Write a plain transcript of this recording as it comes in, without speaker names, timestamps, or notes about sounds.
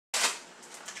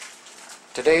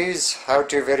Today's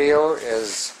how-to video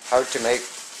is how to make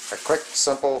a quick,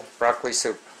 simple broccoli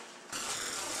soup.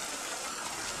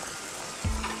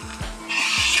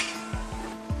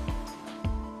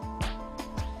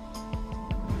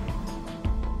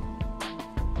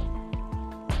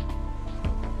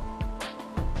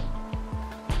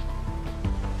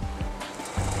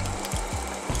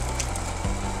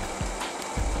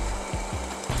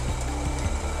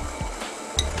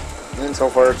 And so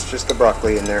far it's just the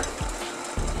broccoli in there.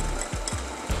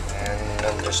 And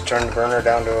then just turn the burner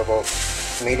down to about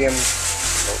medium,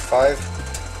 about 5.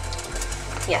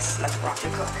 Yes, let the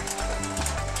broccoli cook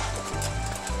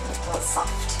until it's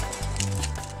soft.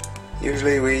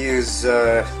 Usually we use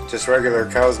just regular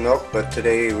cow's milk, but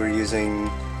today we're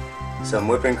using some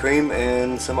whipping cream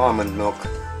and some almond milk.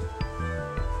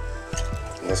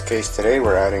 In this case today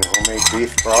we're adding homemade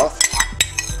beef broth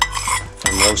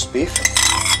from roast beef.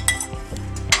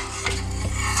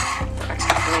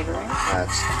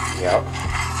 Yep.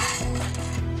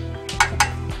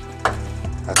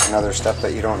 That's another step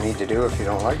that you don't need to do if you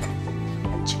don't like.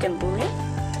 And chicken bouillon.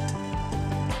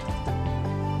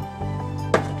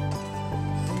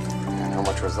 And how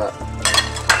much was that?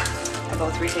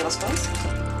 About 3 tablespoons.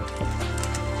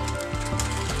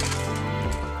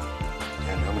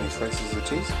 And how many slices of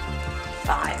cheese?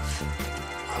 5.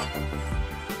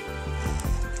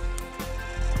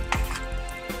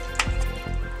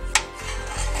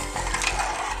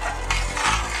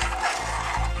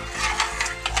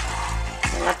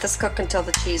 Let this cook until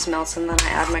the cheese melts, and then I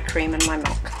add my cream and my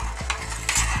milk.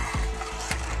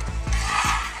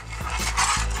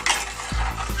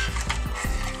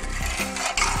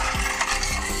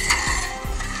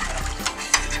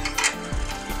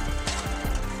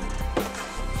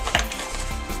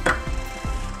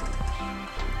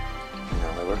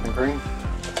 Now the whipping cream.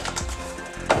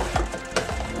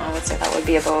 I would say that would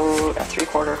be about a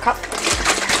 3/4 cup.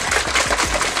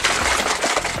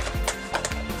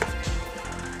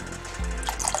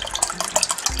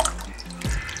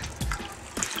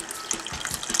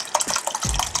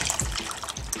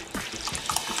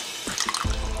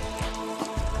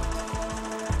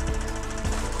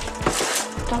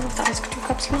 I don't know if that was 2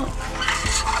 cups or not.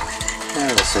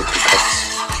 Yeah, let's say 2 cups.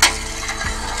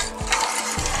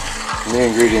 And the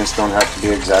ingredients don't have to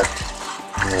be exact.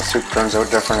 And the soup turns out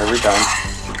different every time.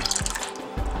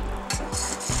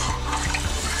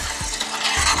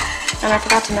 And I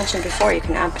forgot to mention before, you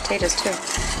can add potatoes too.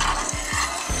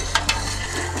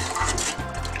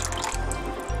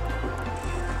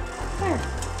 There.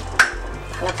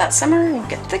 Let that simmer and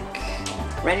get thick,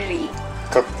 ready to eat.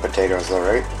 Cooked potatoes though,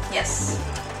 right? Yes.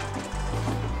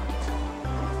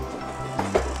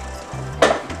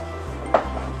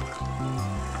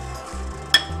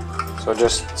 So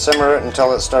just simmer it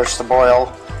until it starts to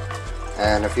boil,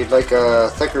 and if you'd like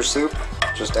a thicker soup,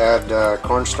 just add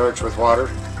cornstarch with water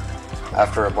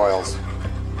after it boils.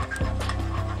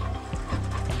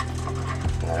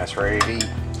 And that's ready to eat.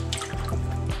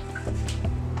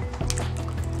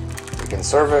 You can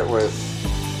serve it with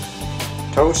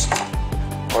toast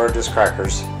or just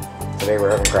crackers. Today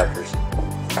we're having crackers.